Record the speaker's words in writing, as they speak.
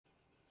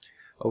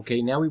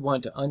Okay, now we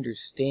want to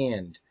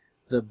understand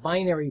the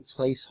binary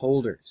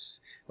placeholders.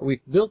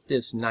 We've built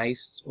this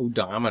nice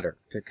odometer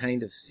to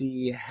kind of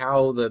see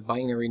how the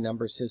binary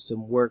number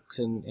system works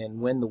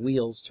and when the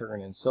wheels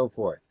turn and so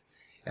forth.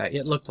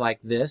 It looked like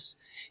this,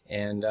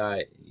 and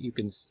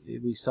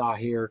we saw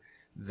here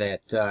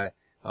that the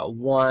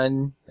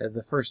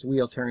first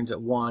wheel turns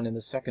at 1, and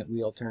the second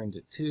wheel turns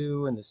at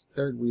 2, and the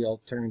third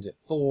wheel turns at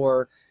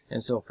 4,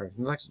 and so forth.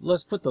 And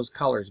let's put those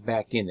colors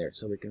back in there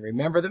so we can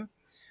remember them.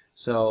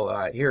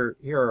 So here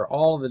are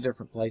all of the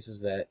different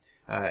places that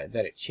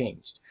it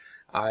changed.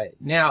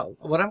 Now,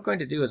 what I'm going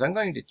to do is I'm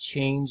going to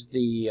change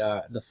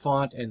the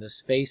font and the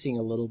spacing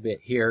a little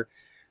bit here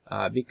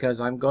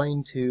because I'm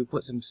going to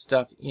put some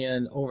stuff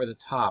in over the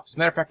top. As a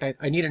matter of fact,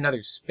 I need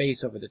another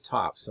space over the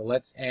top. So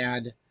let's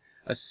add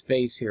a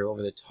space here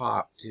over the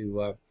top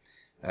to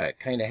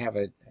kind of have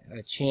a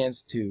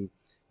chance to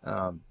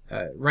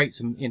write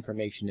some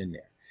information in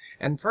there.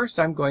 And first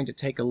I'm going to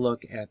take a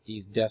look at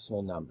these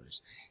decimal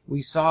numbers.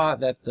 We saw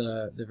that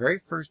the very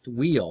first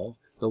wheel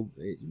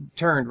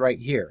turned right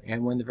here,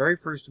 and when the very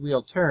first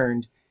wheel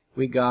turned,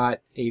 we got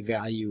a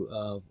value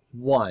of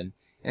 1.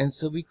 And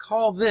so we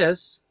call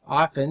this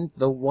often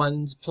the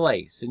ones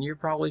place, and you're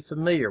probably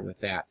familiar with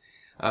that.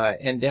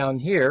 And down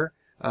here,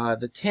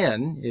 the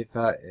 10,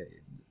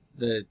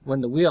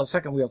 when the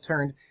second wheel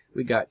turned,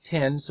 we got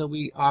 10, so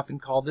we often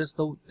call this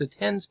the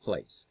tens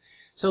place.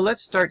 So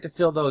let's start to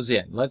fill those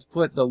in. Let's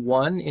put the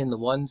 1 in the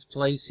ones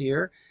place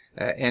here,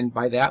 and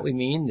by that we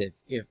mean that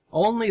if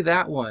only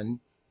that one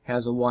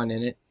has a 1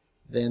 in it,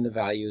 then the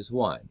value is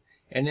 1.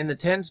 And in the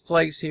tens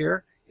place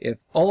here, if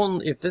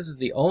this is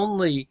the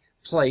only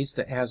place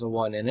that has a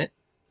 1 in it,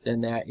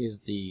 then that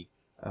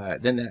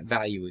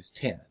value is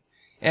 10.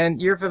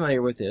 And you're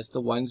familiar with this, the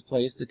ones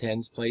place, the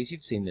tens place.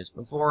 You've seen this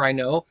before, I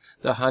know.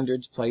 The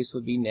hundreds place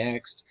would be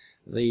next,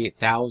 the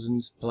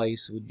thousands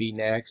place would be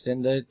next,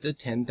 and the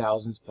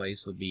 10,000s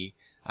place would be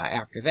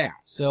after that.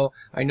 So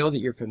I know that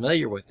you're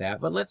familiar with that,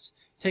 but let's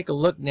take a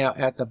look now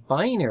at the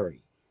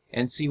binary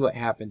and see what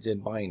happens in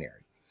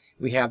binary.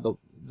 We have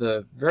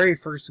the very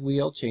first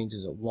wheel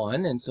changes at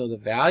 1, and so the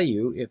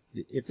value, if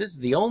this is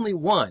the only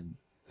one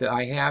that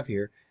I have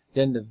here,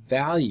 then the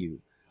value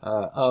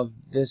of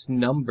this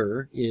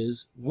number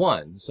is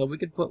 1. So we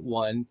could put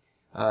 1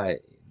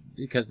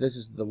 because this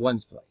is the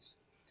ones place.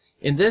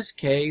 In this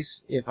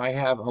case, if I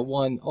have a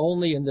 1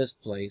 only in this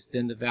place,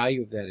 then the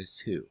value of that is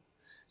 2.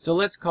 So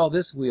let's call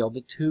this wheel the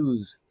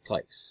twos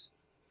place.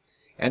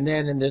 And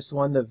then in this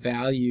one, the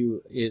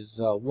value is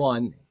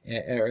 1,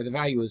 or the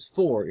value is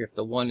 4 if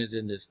the 1 is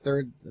in this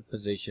third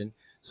position.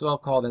 So I'll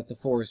call that the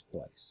fours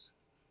place.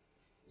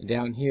 And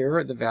down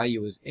here, the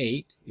value is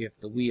 8 if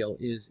the wheel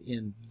is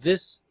in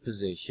this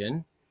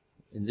position.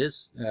 In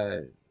this,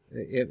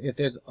 if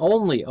there's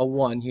only a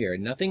 1 here,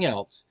 nothing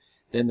else,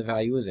 then the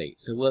value is 8.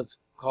 So let's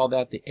call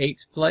that the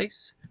 8's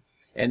place.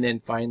 And then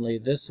finally,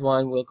 this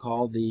one we'll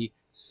call the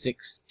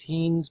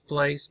 16's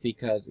place,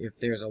 because if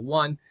there's a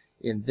 1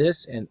 in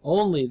this and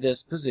only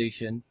this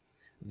position,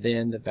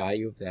 then the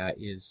value of that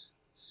is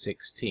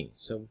 16.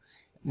 So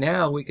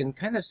now we can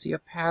kind of see a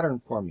pattern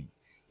forming.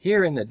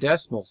 Here in the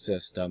decimal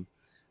system,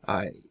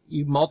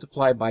 you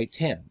multiply by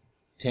 10.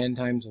 10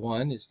 times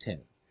 1 is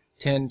 10.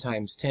 10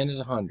 times 10 is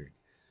 100.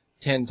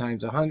 10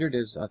 times 100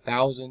 is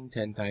 1,000.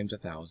 10 times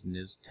 1,000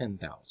 is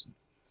 10,000.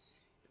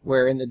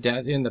 Where in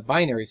the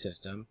binary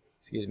system,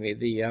 excuse me,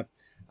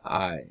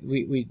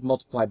 we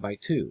multiply by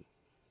 2.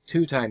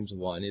 2 times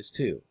 1 is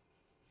 2.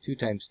 2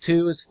 times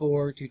 2 is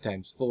 4. 2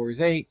 times 4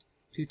 is 8.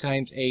 2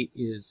 times 8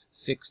 is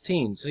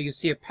 16. So you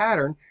see a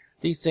pattern.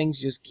 These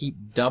things just keep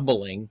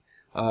doubling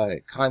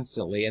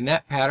constantly, and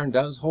that pattern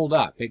does hold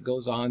up. It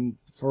goes on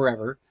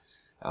forever.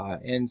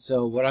 And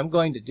so what I'm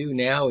going to do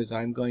now is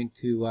I'm going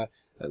to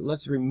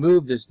let's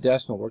remove this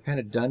decimal. We're kind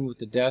of done with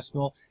the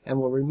decimal, and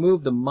we'll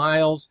remove the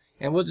miles,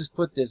 and we'll just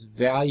put this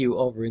value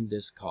over in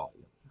this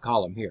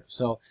column here.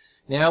 So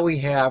now we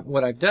have,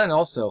 what I've done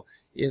also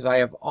is I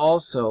have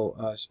also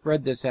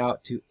spread this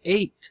out to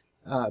 8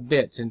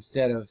 bits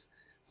instead of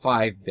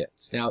 5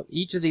 bits. Now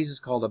each of these is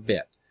called a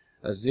bit.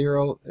 A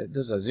 0,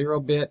 this is a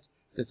 0 bit,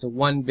 that's a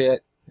 1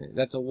 bit,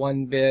 that's a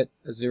 1 bit,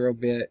 a 0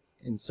 bit,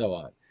 and so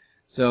on.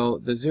 So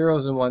the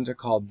zeros and ones are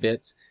called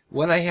bits.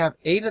 When I have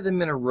 8 of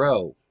them in a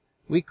row,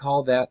 we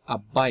call that a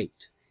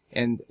byte.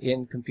 And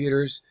in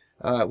computers,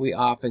 we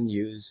often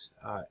use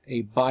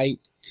a byte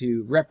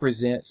to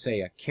represent, say,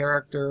 a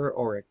character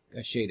or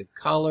a shade of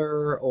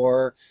color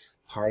or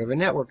part of a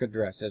network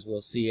address, as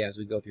we'll see as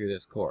we go through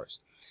this course.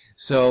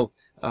 So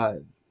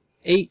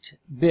 8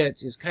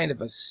 bits is kind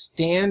of a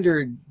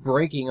standard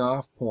breaking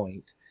off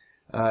point,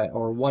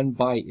 or 1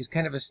 byte is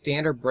kind of a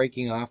standard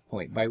breaking off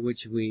point by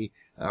which we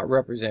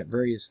represent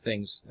various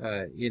things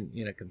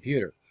in a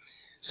computer.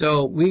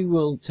 So we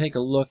will take a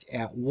look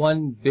at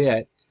 1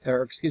 bit,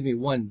 or excuse me,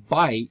 1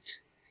 byte,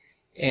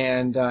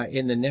 and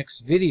in the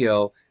next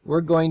video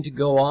we're going to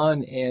go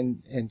on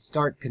and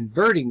start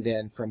converting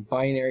then from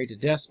binary to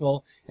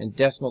decimal and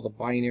decimal to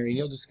binary, and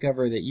you'll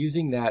discover that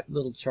using that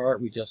little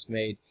chart we just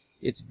made,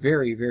 it's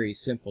very, very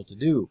simple to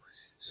do.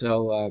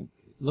 So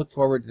look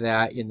forward to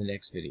that in the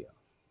next video.